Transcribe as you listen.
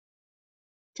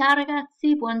Ciao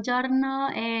ragazzi, buongiorno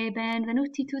e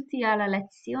benvenuti tutti alla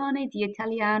lezione di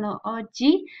italiano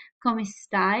oggi. Come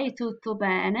stai? Tutto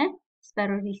bene?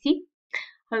 Spero di sì.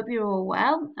 Hope you're all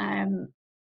well.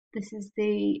 This is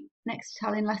the next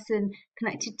Italian lesson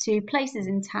connected to places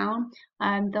in town.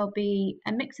 There'll be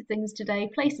a mix of things today,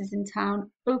 places in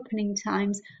town, opening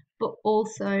times, but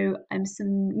also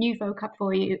some new vocab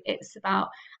for you. It's about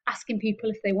asking people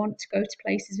if they want to go to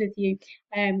places with you,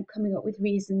 coming up with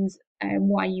reasons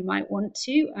why you might want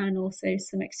to, and also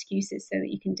some excuses so that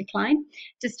you can decline.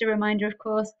 Just a reminder, of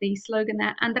course, the slogan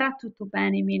there, andrà tutto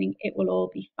bene, meaning it will all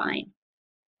be fine.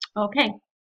 Ok,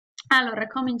 allora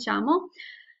cominciamo.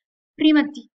 Prima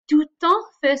di tutto,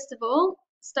 first of all,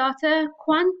 starter,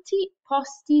 quanti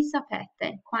posti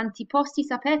sapete? Quanti posti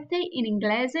sapete in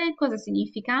inglese cosa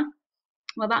significa?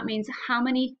 Well, that means how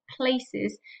many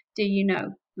places do you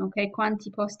know? Ok,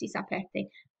 quanti posti sapete?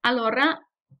 Allora,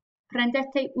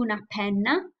 prendete una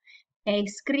penna e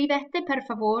scrivete per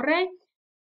favore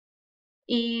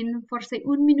in forse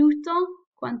un minuto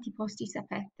quanti posti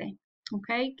sapete.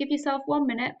 Okay, give yourself 1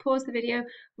 minute, pause the video,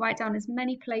 write down as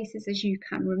many places as you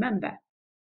can remember.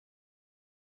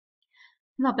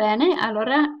 Va bene,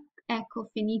 allora ecco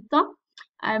finito.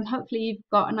 Hopefully you've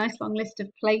got a nice long list of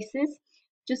places,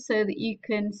 just so that you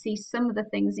can see some of the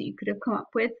things that you could have come up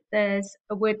with. There's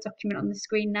a Word document on the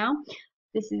screen now.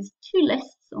 This is two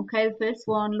lists, okay? The first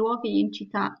one, luoghi in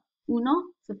città 1,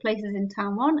 so places in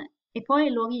town 1, e poi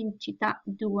luoghi in città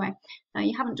 2. Now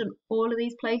you haven't done all of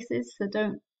these places, so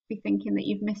don't be thinking that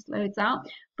you've missed loads out,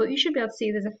 but you should be able to see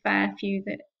there's a fair few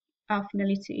that are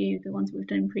familiar to you, the ones we've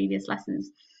done in previous lessons.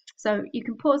 So you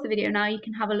can pause the video now, you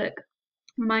can have a look,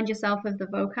 remind yourself of the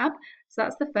vocab. So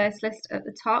that's the first list at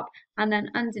the top, and then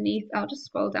underneath, I'll just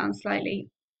scroll down slightly.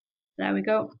 There we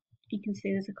go. You can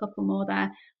see there's a couple more there.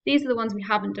 These are the ones we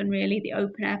haven't done really, the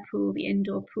open air pool, the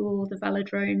indoor pool, the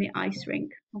velodrome, the ice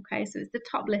rink. Okay, so it's the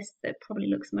top list that probably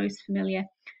looks most familiar.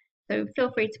 So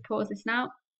feel free to pause this now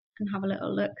and have a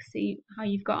little look, see how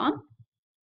you've got on.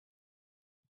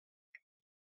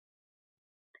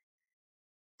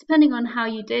 Depending on how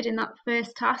you did in that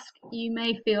first task, you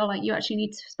may feel like you actually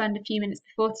need to spend a few minutes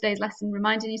before today's lesson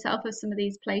reminding yourself of some of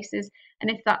these places. And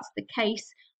if that's the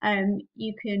case,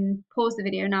 you can pause the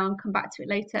video now and come back to it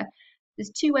later.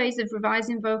 There's two ways of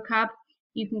revising vocab.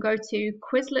 You can go to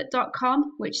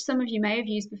Quizlet.com, which some of you may have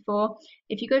used before.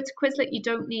 If you go to Quizlet, you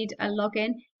don't need a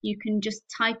login. You can just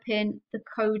type in the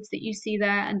codes that you see there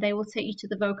and they will take you to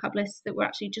the vocab lists that were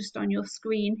actually just on your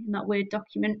screen in that Word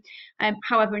document.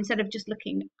 However, instead of just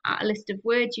looking at a list of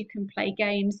words, you can play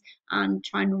games and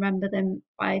try and remember them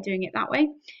by doing it that way.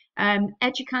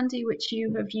 Educandy, which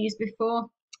you have used before,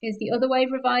 is the other way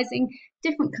of revising.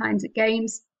 Different kinds of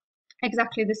games,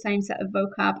 exactly the same set of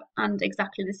vocab and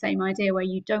exactly the same idea where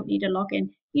you don't need a login.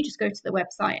 You just go to the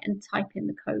website and type in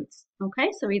the codes. Okay,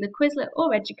 so either Quizlet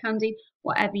or Educandy,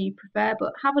 whatever you prefer,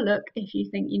 but have a look if you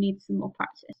think you need some more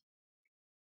practice.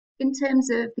 In terms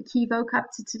of the key vocab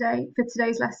for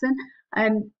today's lesson,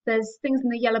 there's things in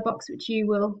the yellow box which you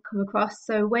will come across.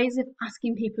 So ways of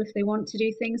asking people if they want to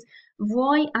do things.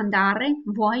 Vuoi andare?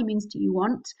 Vuoi means do you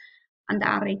want?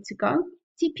 Andare, to go.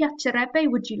 Ti piacerebbe,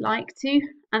 would you like to?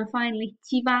 And finally,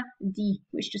 ti va di,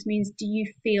 which just means do you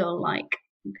feel like?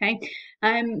 Okay.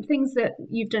 Things that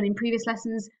you've done in previous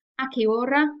lessons. A che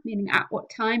ora, meaning at what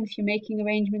time if you're making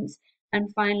arrangements.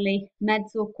 And finally,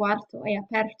 mezzo, quarto e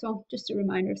aperto, just a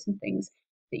reminder of some things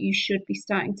that you should be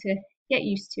starting to get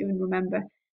used to and remember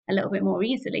a little bit more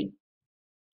easily.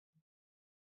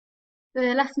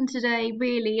 The lesson today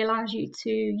really allows you to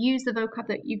use the vocab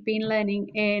that you've been learning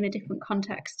in a different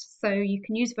context. So you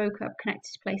can use vocab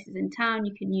connected to places in town,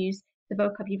 you can use the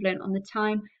vocab you've learned on the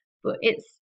time, but it's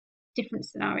a different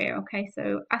scenario, okay?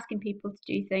 So asking people to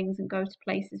do things and go to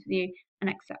places with you and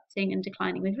accepting and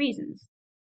declining with reasons.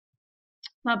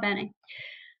 Va bene.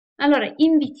 Allora,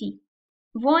 inviti.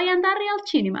 Vuoi andare al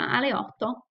cinema alle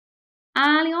 8?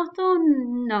 Alle 8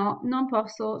 no, non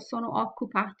posso, sono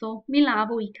occupato. Mi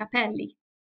lavo i capelli.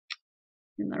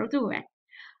 Numero 2.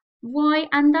 Vuoi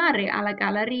andare alla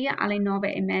galleria alle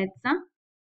 9:30?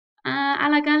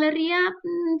 Alla galleria?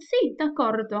 Sì,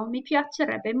 d'accordo, mi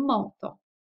piacerebbe molto.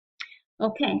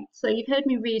 Okay, so you've heard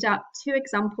me read out two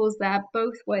examples there,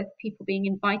 both with people being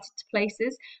invited to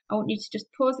places. I want you to just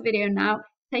pause the video now,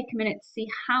 take a minute to see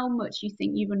how much you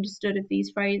think you've understood of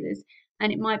these phrases,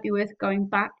 and it might be worth going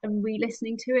back and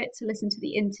re-listening to it to listen to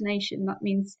the intonation. That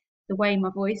means the way my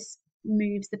voice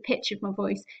moves, the pitch of my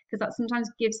voice, because that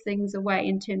sometimes gives things away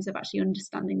in terms of actually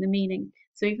understanding the meaning.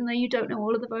 So even though you don't know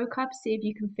all of the vocab, see if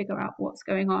you can figure out what's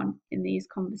going on in these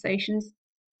conversations.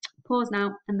 Pause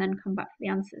now and then come back for the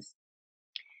answers.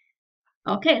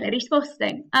 Ok, le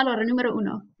risposte. Allora, numero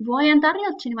 1. Vuoi andare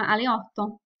al cinema alle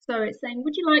 8? So it's saying,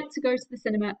 would you like to go to the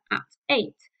cinema at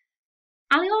 8?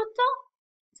 Alle 8?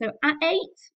 So at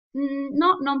 8?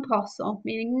 Not non posso,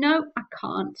 meaning no, I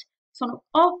can't. Sono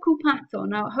occupato.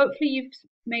 Now, hopefully you've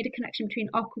made a connection between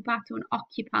occupato and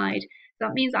occupied.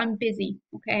 That means I'm busy.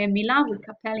 Okay, mi lavo I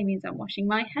capelli means I'm washing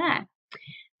my hair.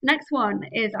 Next one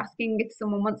is asking if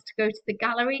someone wants to go to the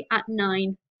gallery at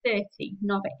 9:30,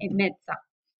 9:30.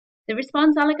 The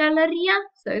response alla galleria,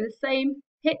 so the same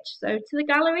pitch, so to the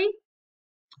gallery.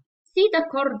 Sì,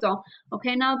 d'accordo.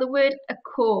 Okay, now the word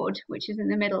accord, which is in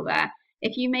the middle there.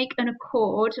 If you make an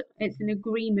accord, it's an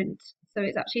agreement. So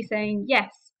it's actually saying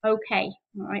yes, okay.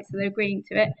 All right, so they're agreeing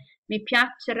to it. Mi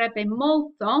piacerebbe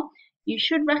molto. You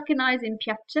should recognize in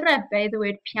piacerebbe the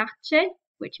word piace,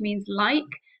 which means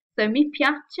like. So mi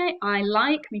piace, I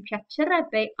like. Mi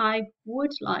piacerebbe, I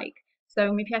would like.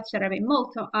 So mi piacerebbe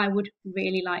molto, I would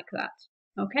really like that.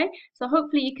 Okay, so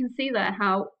hopefully you can see there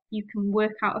how you can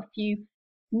work out a few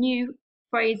new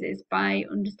phrases by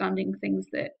understanding things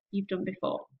that you've done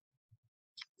before.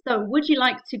 So, would you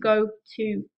like to go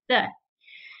to the?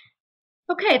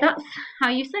 Okay, that's how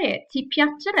you say it. Ti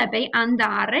piacerebbe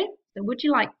andare? So, would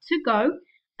you like to go?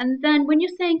 And then when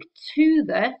you're saying to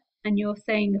the and you're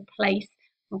saying a place,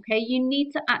 okay, you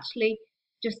need to actually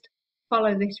just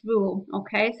follow this rule,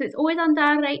 okay? So it's always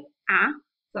andare a,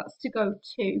 that's to go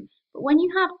to. But when you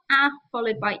have a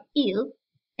followed by il,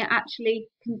 it actually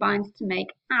combines to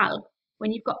make al.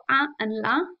 When you've got a and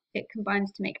la, it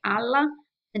combines to make alla,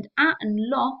 and a and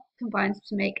lo combines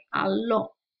to make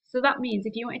allo. So that means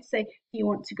if you wanted to say you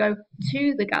want to go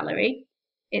to the gallery,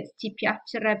 it's ti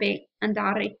piacerebbe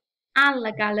andare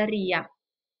alla galleria.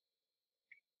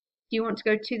 Do you want to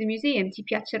go to the museum? Ti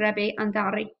piacerebbe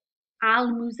andare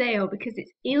al museo, because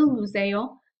it's il museo,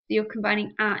 so you're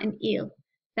combining a and il.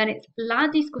 Then it's la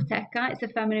discoteca, it's a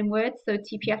feminine word, so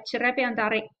ti piacerebbe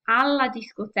andare alla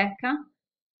discoteca,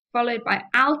 followed by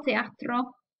al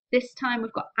teatro. This time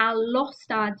we've got allo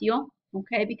stadio,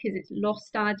 okay, because it's lo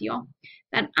stadio.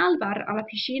 Then al bar, alla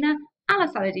piscina, alla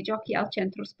sala di giochi, al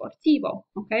centro sportivo.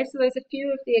 Okay, so there's a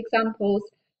few of the examples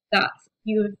that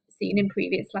you've seen in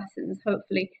previous lessons.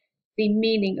 Hopefully the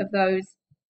meaning of those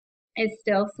is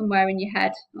still somewhere in your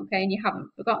head, okay, and you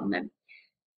haven't forgotten them.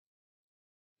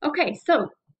 Okay, so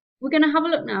we're going to have a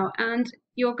look now, and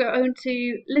you're going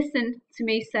to listen to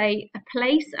me say a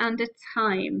place and a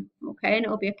time, okay, and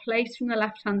it'll be a place from the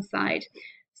left-hand side.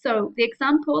 So the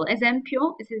example,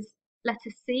 esempio, this is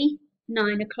letter C,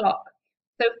 9 o'clock.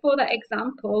 So for that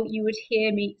example, you would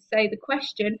hear me say the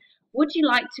question, would you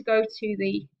like to go to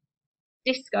the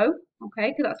disco,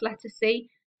 okay, because that's letter C,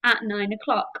 at 9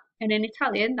 o'clock. And in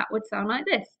Italian, that would sound like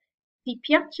this. Ti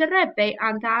piacerebbe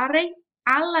andare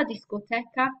alla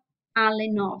discoteca alle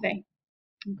 9?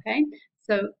 Okay,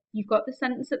 so you've got the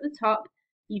sentence at the top.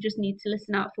 You just need to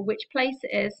listen out for which place it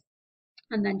is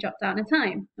and then jot down a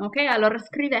time. Ok, allora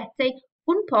scrivete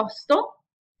un posto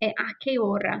e a che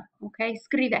ora. Ok,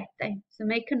 scrivete. So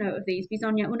make a note of these.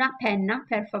 Bisogna una penna,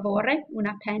 per favore,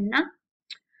 una penna.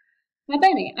 Va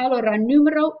bene, allora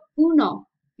numero 1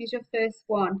 is your first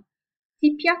one.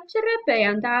 Ti piacerebbe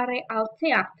andare al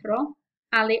teatro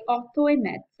alle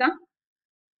 8:30?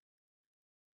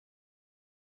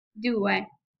 2.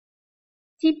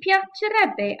 Ti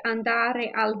piacerebbe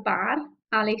andare al bar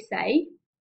alle 6?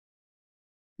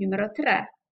 Numero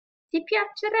 3. Ti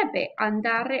piacerebbe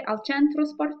andare al centro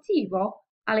sportivo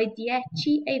alle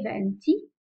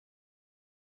 10:20?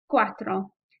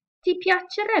 4. Ti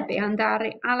piacerebbe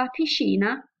andare alla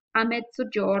piscina a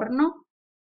mezzogiorno?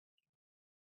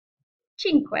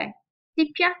 5.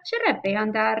 Ti piacerebbe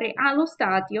andare allo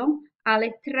stadio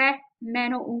alle 3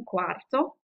 meno un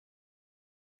quarto?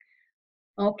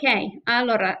 Ok,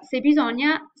 allora se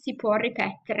bisogna si può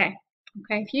ripetere.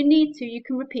 Okay, if you need to, you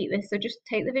can repeat this. So just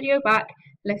take the video back,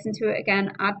 listen to it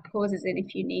again, add pauses in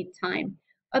if you need time.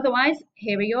 Otherwise,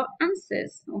 here are your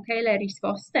answers. Okay, le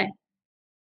risposte.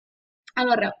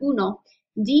 Allora, 1.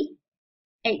 D,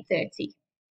 8:30.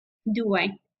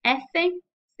 2. F,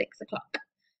 6 o'clock.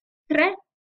 3.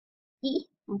 E,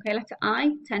 okay, letter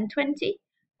I, 10:20.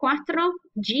 4.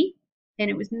 G, and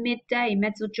it was midday,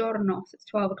 mezzogiorno, so it's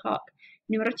 12 o'clock.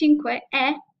 Numero 5,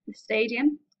 E, the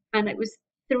stadium, and it was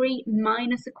 3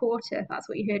 minus a quarter. That's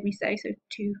what you heard me say, so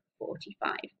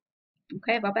 2:45.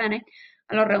 Ok, va bene?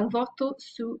 Allora, un voto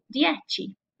su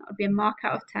 10. That would be a mark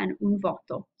out of 10, un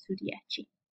voto su 10.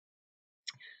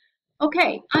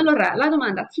 Ok, allora, la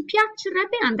domanda, ti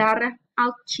piacerebbe andare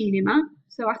al cinema?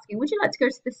 So asking, would you like to go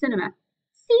to the cinema?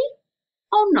 Sì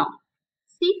or no?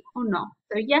 Sì or no?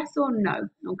 So yes or no,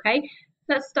 okay?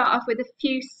 Let's start off with a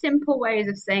few simple ways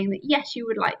of saying that yes, you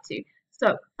would like to.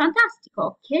 So,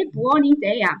 fantastico, che buona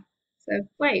idea. So,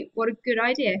 great, what a good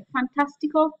idea.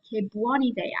 Fantastico, che buona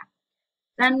idea.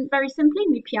 Then, very simply,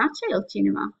 mi piace il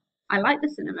cinema. I like the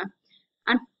cinema.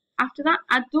 And after that,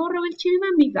 adoro il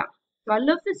cinema, mi va. So I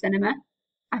love the cinema.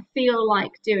 I feel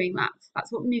like doing that.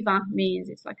 That's what mi va means.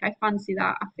 It's like I fancy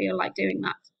that. I feel like doing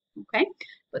that. Okay?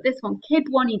 But this one, che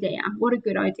buona idea. What a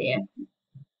good idea.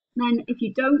 Then if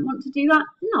you don't want to do that,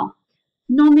 no.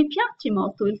 Non mi piace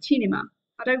molto il cinema.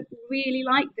 I don't really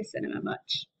like the cinema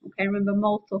much. Okay, remember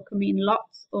molto can mean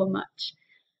lots or much.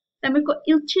 Then we've got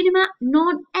il cinema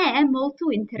non è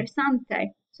molto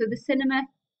interessante. So the cinema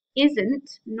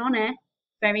non è,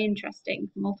 very interesting,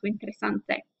 molto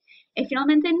interessante. E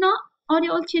finalmente no,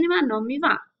 odio il cinema, non mi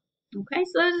va. Okay,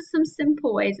 so those are some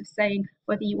simple ways of saying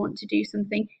whether you want to do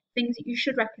something, things that you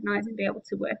should recognize and be able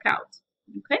to work out.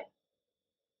 Okay.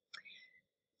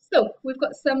 So we've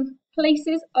got some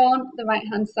places on the right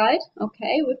hand side.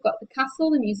 Okay, we've got the castle,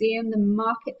 the museum, the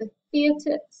market, the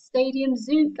theatre, stadium,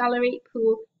 zoo, gallery,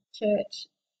 pool, church,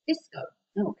 disco.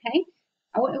 Okay,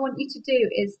 what I want you to do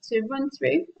is to run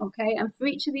through, okay, and for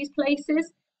each of these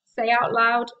places, say out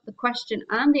loud the question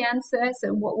and the answer.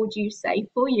 So what would you say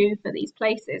for you for these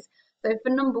places? So for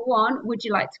number one, would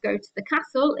you like to go to the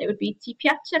castle? It would be ti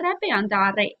piacerebbe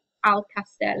andare al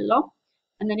castello?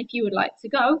 And then if you would like to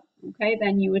go, okay,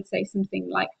 then you would say something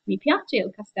like mi piace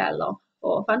il castello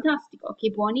or fantastico,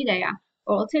 che buona idea.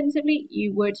 Or alternatively,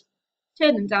 you would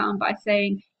turn them down by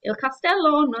saying il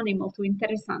castello non è molto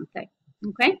interessante.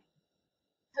 Okay?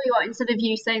 Tell you what, instead of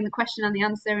you saying the question and the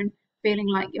answer and feeling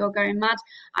like you're going mad,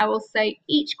 I will say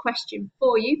each question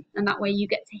for you, and that way you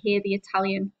get to hear the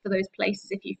Italian for those places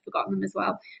if you've forgotten them as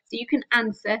well. So you can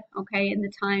answer, okay, in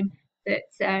the time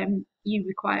that you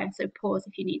require, so pause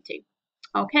if you need to.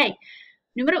 Ok,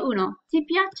 numero uno, ti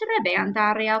piacerebbe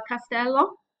andare al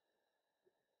castello?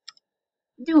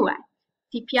 2.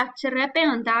 Ti piacerebbe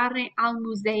andare al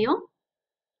museo?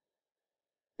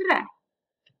 3.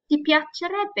 Ti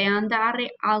piacerebbe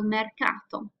andare al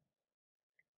mercato?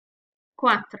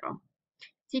 4.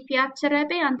 Ti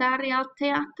piacerebbe andare al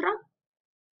teatro?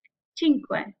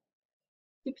 5.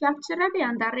 Ti piacerebbe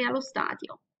andare allo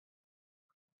stadio?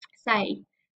 6.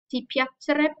 Ti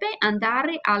piacerebbe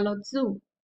andare allo zoo?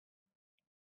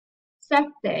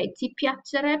 7. Ti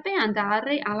piacerebbe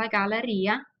andare alla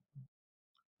galleria?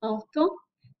 8.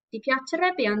 Ti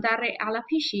piacerebbe andare alla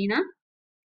piscina?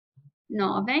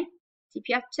 9. Ti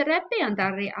piacerebbe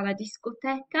andare alla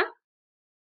discoteca?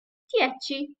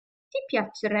 10. Ti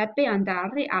piacerebbe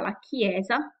andare alla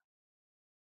chiesa?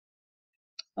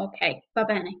 Ok, va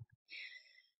bene.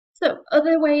 So,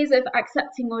 other ways of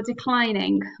accepting or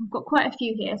declining. I've got quite a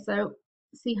few here, so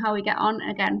see how we get on.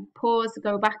 Again, pause,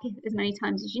 go back as many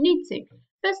times as you need to.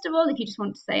 First of all, if you just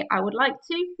want to say, I would like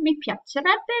to, mi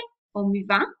piacerebbe or mi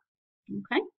va.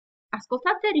 Ok?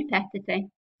 Ascoltate,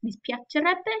 ripetete. Mi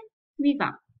piacerebbe, mi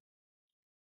va.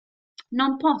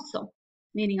 Non posso,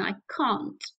 meaning I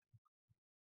can't.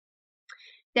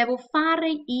 Devo fare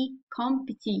I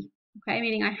compiti, okay,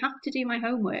 meaning I have to do my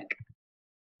homework.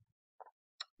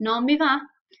 Non mi va,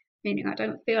 meaning I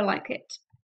don't feel like it.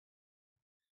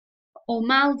 Ho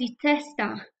mal di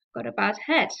testa, got a bad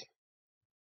head.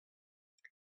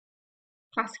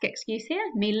 Classic excuse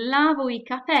here, mi lavo I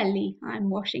capelli, I'm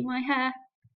washing my hair.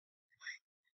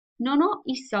 Non ho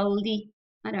I soldi,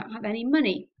 I don't have any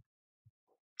money.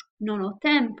 Non ho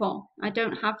tempo, I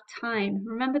don't have time.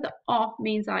 Remember that ho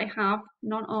means I have,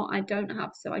 non ho, I don't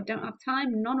have. So I don't have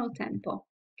time, non ho tempo.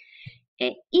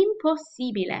 È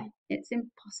impossibile, it's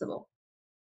impossible.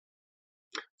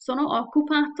 Sono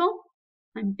occupato,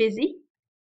 I'm busy.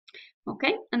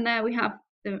 Okay, and there we have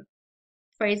the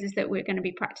phrases that we're going to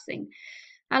be practicing.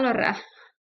 Allora,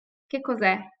 che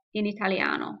cos'è in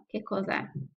italiano? Che cos'è?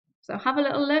 So have a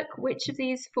little look. Which of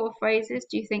these 4 phrases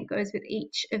do you think goes with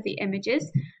each of the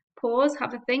images? Pause,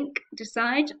 have a think,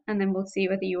 decide, and then we'll see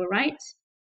whether you were right.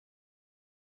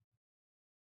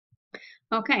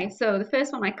 Okay, so the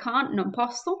first one, I can't, non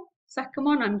posso. Second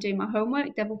one, I'm doing my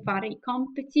homework, devo fare I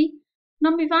compiti.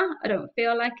 Non mi va, I don't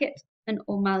feel like it. And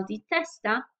ho mal di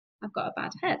testa, I've got a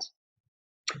bad head.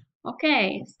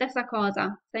 Okay, stessa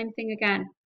cosa, same thing again.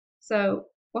 So,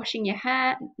 washing your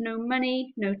hair, no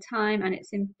money, no time, and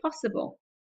it's impossible.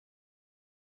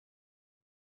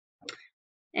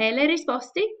 E le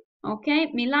risposte?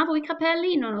 Ok, mi lavo I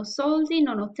capelli, non ho soldi,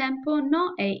 non ho tempo,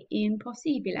 no, è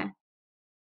impossibile.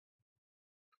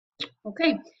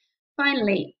 Okay,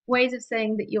 finally, ways of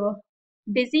saying that you're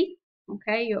busy,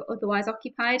 okay, you're otherwise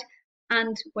occupied,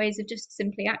 and ways of just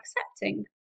simply accepting.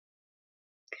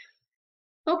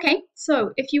 Okay,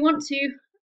 so if you want to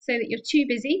say that you're too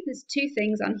busy, there's 2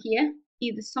 things on here.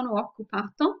 Either sono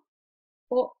occupato,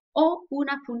 or ho un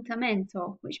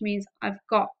appuntamento, which means I've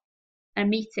got a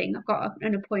meeting, I've got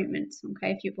an appointment,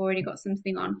 okay, if you've already got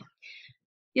something on.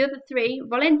 The other three,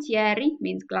 volentieri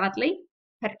means gladly,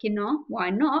 perché no, why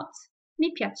not,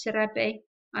 mi piacerebbe,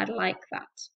 I'd like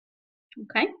that,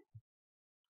 okay?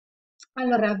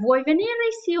 Allora, vuoi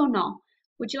venire, sì o no?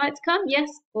 Would you like to come, yes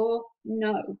or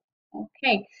no?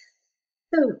 Okay,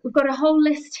 so we've got a whole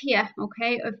list here,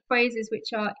 okay, of phrases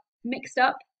which are mixed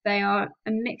up. They are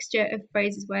a mixture of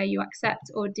phrases where you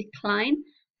accept or decline,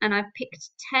 and I've picked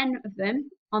 10 of them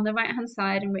on the right hand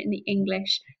side and written the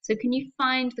English. So can you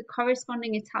find the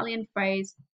corresponding Italian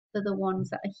phrase for the ones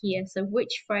that are here? So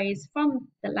which phrase from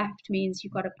the left means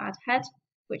you've got a bad head,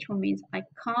 which one means I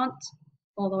can't,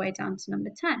 all the way down to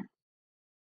number 10.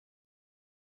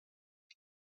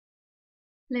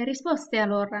 Le risposte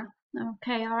allora.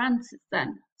 Okay, our answers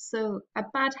then. So a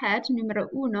bad head, numero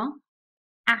uno,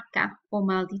 H o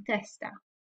mal di testa.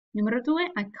 Numero due,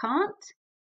 I can't,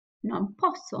 non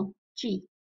posso, G.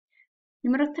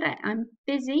 Numero tre, I'm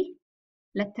busy,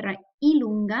 lettera I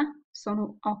lunga,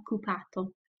 sono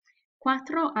occupato.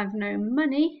 4, I've no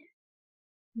money,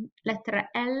 lettera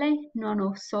L, non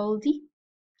ho soldi.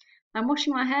 I'm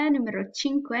washing my hair, numero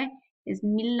 5, is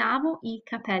mi lavo I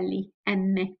capelli,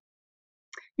 M.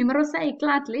 Numero 6,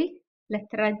 gladly,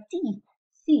 lettera D,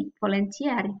 sì,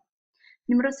 volentieri.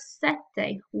 Numero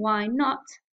 7, why not,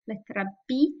 lettera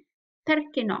B,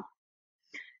 perché no.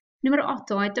 Numero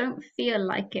 8, I don't feel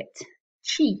like it,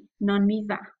 C, non mi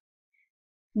va.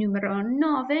 Numero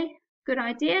 9, good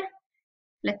idea,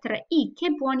 lettera I,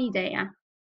 che buona idea.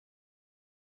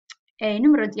 E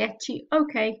numero 10,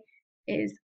 ok,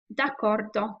 is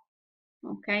d'accordo.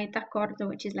 Ok, d'accordo,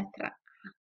 which is lettera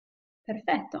A.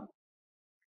 Perfetto.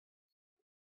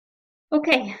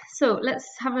 Okay, so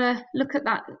let's have a look at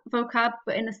that vocab,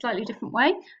 but in a slightly different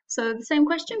way. So the same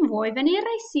question, vuoi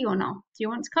venire, sì o no? Do you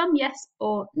want to come, yes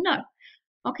or no?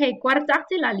 Ok,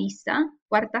 guardate la lista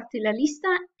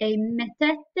e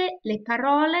mettete le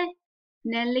parole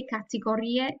nelle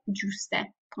categorie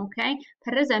giuste. Ok,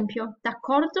 per esempio,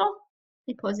 d'accordo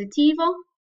è positivo,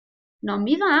 non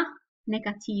mi va,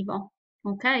 negativo.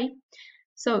 Ok,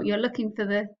 so you're looking for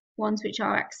the ones which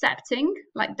are accepting,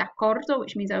 like d'accordo,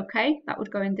 which means okay, that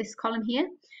would go in this column here,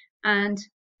 and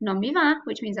non mi va,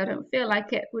 which means I don't feel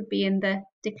like it, would be in the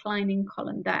declining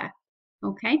column there.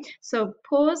 Okay, so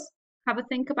pause, have a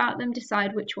think about them,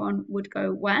 decide which one would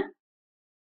go where.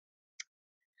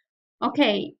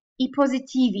 Okay, I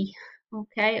positivi,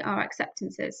 okay, are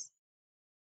acceptances.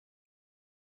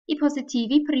 I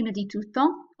positivi, prima di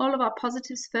tutto, all of our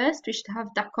positives first, we should have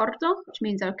d'accordo, which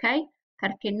means okay,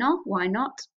 perché no, why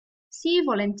not, sì,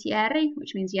 volentieri,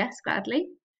 which means yes, gladly,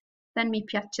 then mi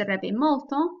piacerebbe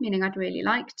molto, meaning I'd really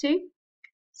like to,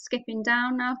 skipping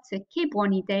down now to che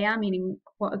buona idea, meaning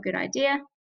what a good idea,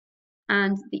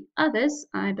 and the others,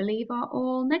 I believe, are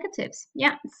all negatives.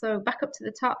 Yeah, so back up to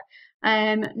the top,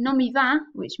 non mi va,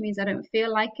 which means I don't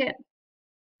feel like it.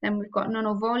 Then we've got non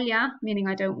ho voglia, meaning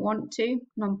I don't want to.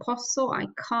 Non posso, I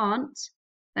can't.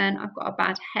 Then I've got a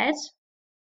bad head.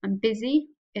 I'm busy,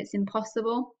 it's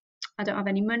impossible. I don't have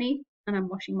any money, and I'm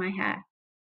washing my hair.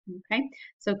 Okay,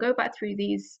 so go back through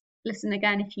these, listen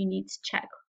again if you need to check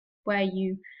where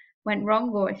you went wrong,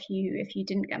 or if you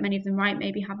didn't get many of them right,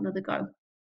 maybe have another go.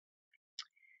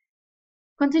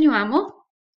 Continuiamo.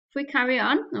 If we carry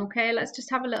on, okay, let's just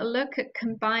have a little look at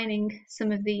combining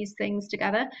some of these things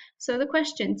together. So the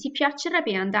question, ti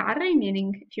piacerebbe andare,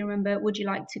 meaning, if you remember, would you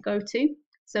like to go to?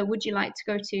 So would you like to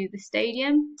go to the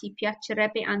stadium? Ti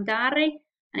piacerebbe andare,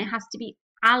 and it has to be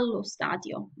allo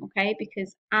stadio, okay,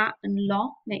 because a and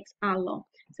lo makes allo.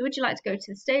 So would you like to go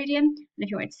to the stadium? And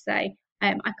if you wanted to say,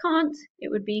 I can't, it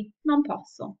would be non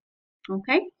posso,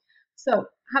 okay? So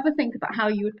have a think about how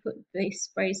you would put this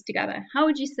phrase together. How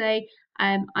would you say,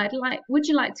 would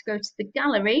you like to go to the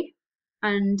gallery?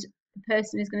 And the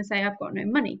person is going to say, I've got no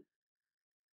money.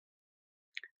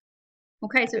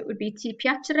 Okay, so it would be ti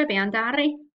piacerebbe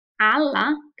andare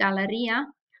alla galleria.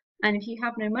 And if you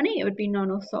have no money, it would be non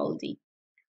ho soldi.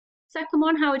 Second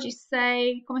one, how would you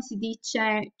say, come si dice,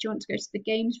 do you want to go to the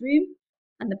games room?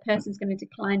 And the person's going to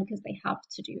decline because they have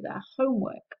to do their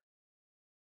homework.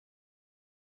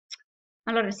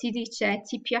 Allora si dice,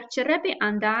 ti piacerebbe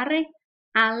andare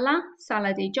alla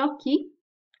sala dei giochi?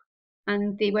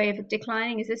 And the way of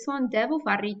declining is this one, devo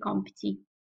fare I compiti.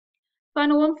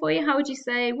 Final one for you, how would you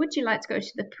say, would you like to go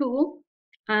to the pool?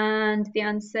 And the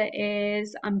answer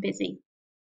is, I'm busy.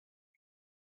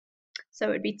 So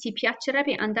it would be, ti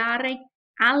piacerebbe andare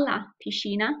alla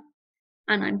piscina?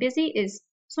 And I'm busy is,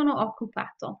 sono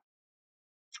occupato.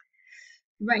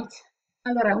 Right.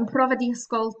 Allora, un prova di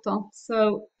ascolto.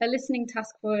 So, a listening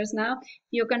task for us now.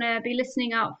 You're going to be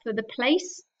listening out for the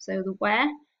place, so the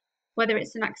whether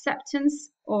it's an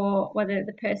acceptance or whether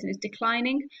the person is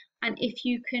declining. And if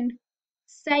you can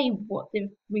say what the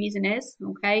reason is,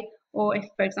 okay, or if,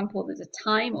 for example, there's a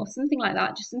time or something like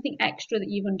that, just something extra that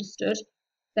you've understood,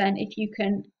 then if you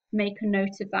can make a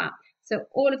note of that. So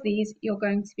all of these, you're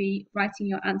going to be writing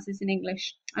your answers in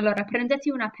English. Allora,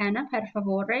 prendete una penna, per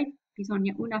favore.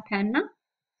 Bisogna una penna.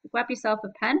 Grab yourself a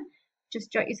pen.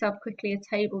 Just jot yourself quickly a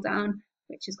table down,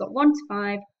 which has got 1 to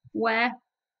 5, where,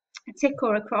 a tick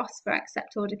or a cross for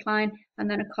accept or decline, and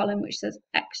then a column which says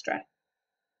extra.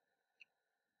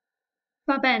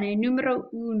 Va bene, numero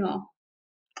 1.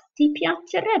 Ti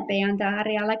piacerebbe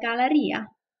andare alla galleria?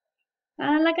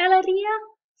 Alla galleria?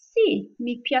 Sì,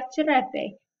 mi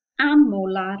piacerebbe. Amo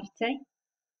l'arte.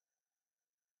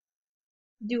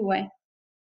 2.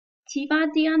 Ti va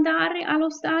di andare allo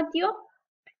stadio?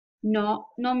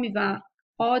 No, non mi va.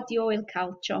 Odio il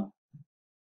calcio.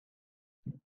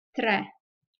 3.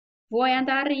 Vuoi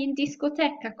andare in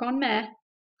discoteca con me?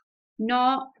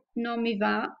 No, non mi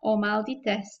va, ho mal di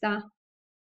testa.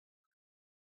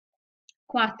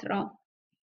 4.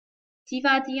 Ti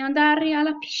va di andare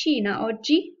alla piscina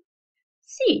oggi?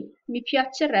 Sì, mi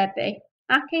piacerebbe.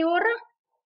 A che ora?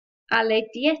 Alle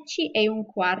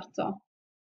 10:15.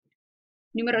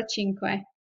 Numero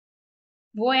 5.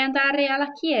 Vuoi andare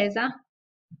alla chiesa?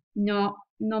 No,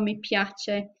 non mi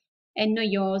piace, è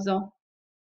noioso.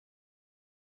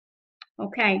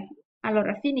 Ok,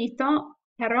 allora finito,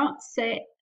 però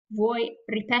se vuoi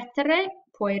ripetere,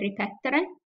 puoi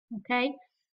ripetere, ok?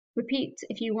 Repeat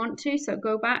if you want to, so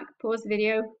go back, pause the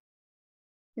video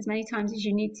as many times as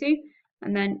you need to,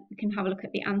 and then we can have a look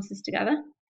at the answers together.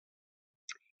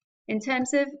 In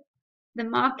terms of the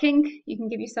marking, you can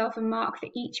give yourself a mark for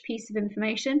each piece of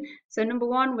information. So number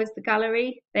 1 was the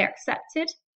gallery, they accepted,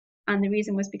 and the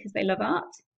reason was because they love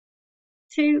art.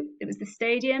 2, it was the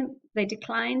stadium, they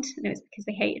declined, and it was because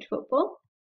they hated football.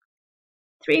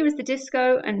 3 was the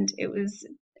disco, and it was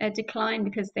a decline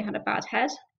because they had a bad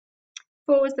head.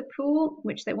 4 was the pool,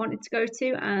 which they wanted to go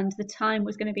to, and the time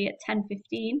was going to be at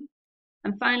 10:15.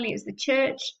 And finally, it was the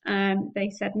church, and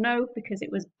they said no because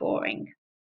it was boring.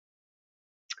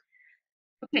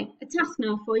 Okay, a task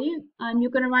now for you.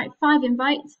 You're going to write 5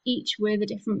 invites, each with a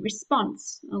different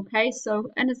response. Okay,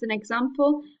 so, and as an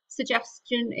example,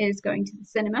 suggestion is going to the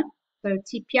cinema. So,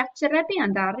 ti piacerebbe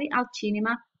andare al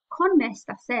cinema con me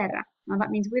stasera? Now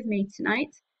that means with me tonight.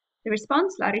 The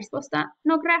response, la risposta,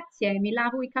 no grazie, mi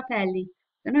lavo I capelli.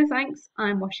 So, no thanks,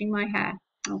 I'm washing my hair.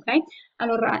 Okay,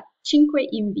 allora, 5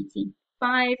 inviti,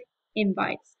 5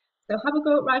 invites. So have a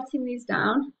go at writing these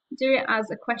down. Do it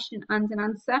as a question and an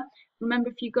answer. Remember,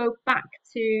 if you go back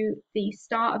to the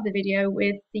start of the video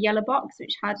with the yellow box,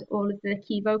 which had all of the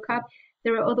key vocab,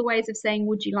 there are other ways of saying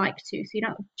would you like to. So you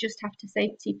don't just have to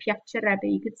say ti piacerebbe.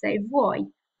 You could say vuoi.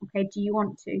 Okay, do you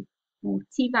want to? Or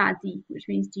ti va di, which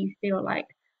means do you feel like.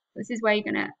 This is where you're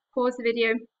going to pause the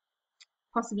video,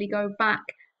 possibly go back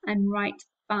and write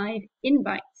 5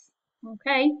 invites.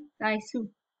 Okay, dai su.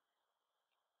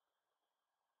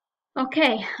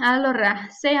 Okay, allora,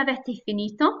 se avete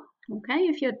finito, okay,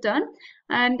 if you're done,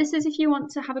 this is if you want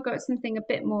to have a go at something a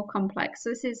bit more complex.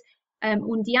 So this is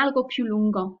un dialogo più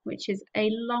lungo, which is a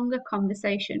longer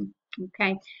conversation.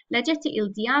 Okay, leggete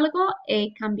il dialogo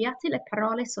e cambiate le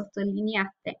parole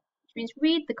sottolineate, which means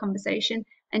read the conversation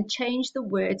and change the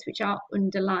words which are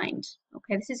underlined.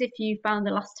 Okay, this is if you found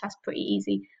the last task pretty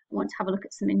easy and want to have a look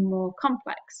at something more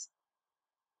complex.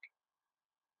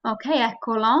 Okay,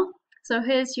 eccolo. So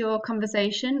here's your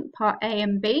conversation, part A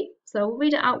and B. So we'll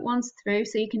read it out once through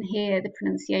so you can hear the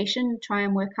pronunciation, try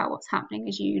and work out what's happening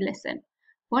as you listen.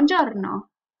 Buongiorno.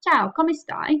 Ciao, come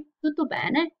stai? Tutto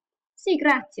bene? Sì,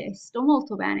 grazie, sto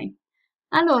molto bene.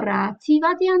 Allora, ti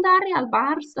va di andare al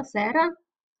bar stasera?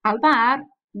 Al bar?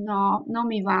 No, non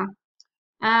mi va.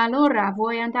 Allora,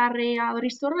 vuoi andare al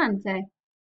ristorante?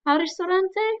 Al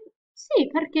ristorante? Sì,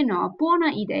 perché no?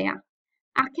 Buona idea.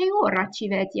 A che ora ci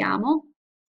vediamo?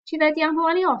 Ci vediamo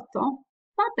alle 8?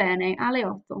 Va bene, alle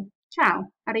 8.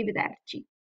 Ciao, arrivederci.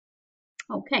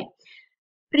 Ok,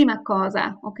 prima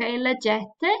cosa, ok,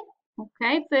 leggete.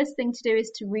 Okay, first thing to do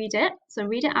is to read it. So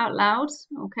read it out loud.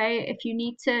 Okay, if you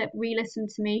need to re-listen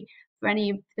to me for any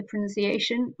of the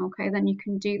pronunciation, okay, then you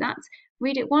can do that.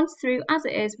 Read it once through as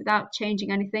it is without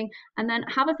changing anything, and then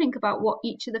have a think about what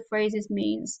each of the phrases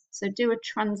means. So do a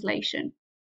translation.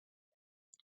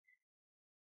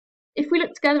 If we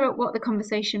look together at what the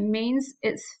conversation means,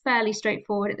 it's fairly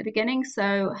straightforward at the beginning.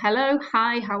 So, hello,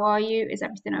 hi, how are you? Is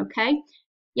everything okay?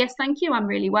 Yes, thank you, I'm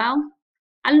really well.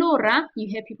 Allora, you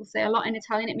hear people say a lot in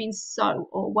Italian, it means so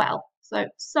or well. So,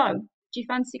 do you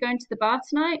fancy going to the bar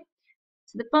tonight?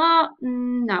 To the bar?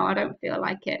 No, I don't feel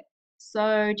like it.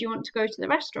 So, do you want to go to the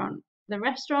restaurant? The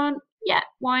restaurant? Yeah,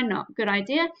 why not? Good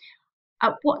idea.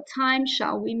 At what time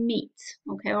shall we meet?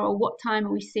 Okay, or what time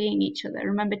are we seeing each other?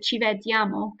 Remember, ci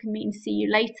vediamo can mean see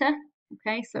you later.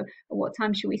 Okay, so at what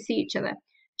time should we see each other?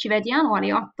 Ci vediamo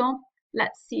alle 8.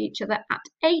 Let's see each other at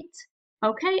 8.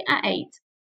 Okay, at 8.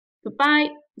 Goodbye.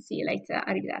 See you later.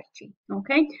 Arrivederci.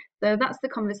 Okay, so that's the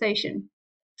conversation.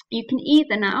 You can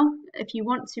either now, if you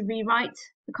want to rewrite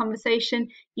the conversation,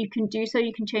 you can do so.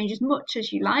 You can change as much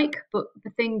as you like, but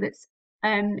the thing that's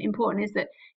important is that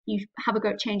you have a go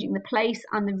at changing the place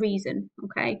and the reason.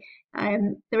 Okay,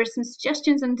 there are some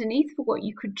suggestions underneath for what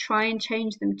you could try and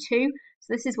change them to.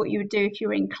 So this is what you would do if you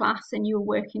were in class and you were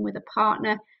working with a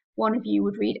partner. One of you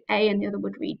would read A and the other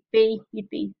would read B. You'd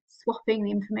be swapping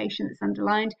the information that's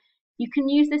underlined. You can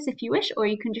use this if you wish, or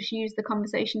you can just use the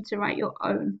conversation to write your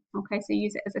own. Okay, so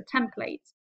use it as a template.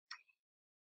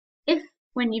 If,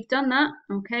 when you've done that,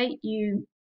 okay, you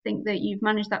think that you've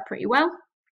managed that pretty well,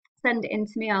 send it in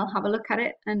to me. I'll have a look at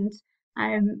it and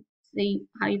see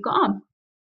how you've got on.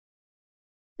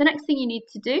 The next thing you need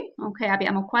to do, okay,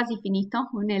 abbiamo quasi finito,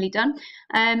 we're nearly done,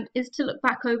 is to look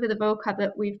back over the vocab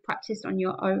that we've practiced on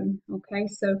your own. Okay,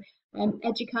 so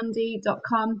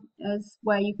educandy.com is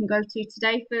where you can go to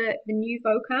today for the new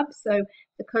vocab. So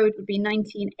the code would be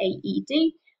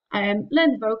 19AED. Learn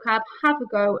the vocab, have a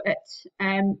go at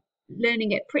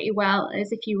learning it pretty well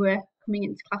as if you were coming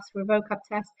into class for a vocab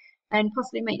test, and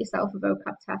possibly make yourself a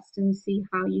vocab test and see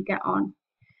how you get on.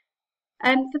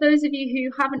 For those of you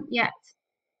who haven't yet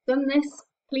done this,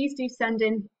 please do send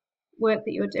in work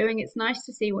that you're doing. It's nice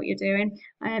to see what you're doing.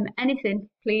 Anything,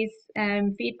 please,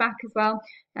 feedback as well.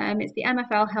 It's the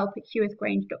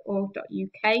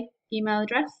mflhelp@heworthgrange.org.uk email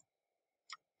address.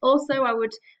 Also, I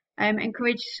would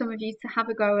encourage some of you to have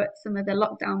a go at some of the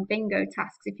lockdown bingo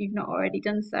tasks if you've not already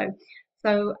done so.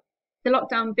 So the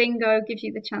lockdown bingo gives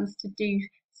you the chance to do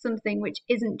something which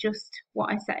isn't just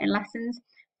what I set in lessons.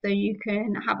 So you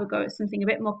can have a go at something a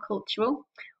bit more cultural.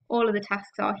 All of the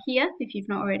tasks are here if you've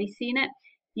not already seen it.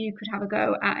 You could have a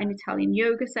go at an Italian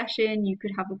yoga session. You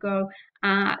could have a go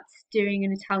at doing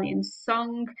an Italian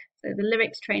song. So the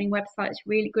lyrics training website is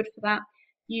really good for that.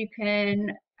 You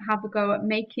can have a go at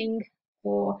making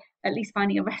or at least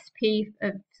finding a recipe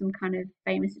of some kind of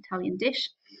famous Italian dish.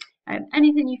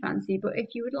 Anything you fancy, but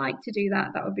if you would like to do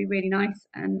that, that would be really nice,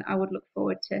 and I would look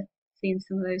forward to seeing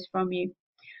some of those from you.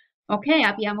 Ok,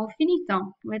 abbiamo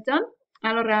finito. We're done.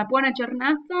 Allora, buona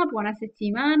giornata, buona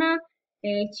settimana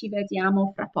e ci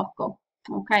vediamo fra poco.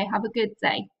 Ok, have a good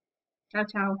day. Ciao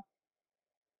ciao.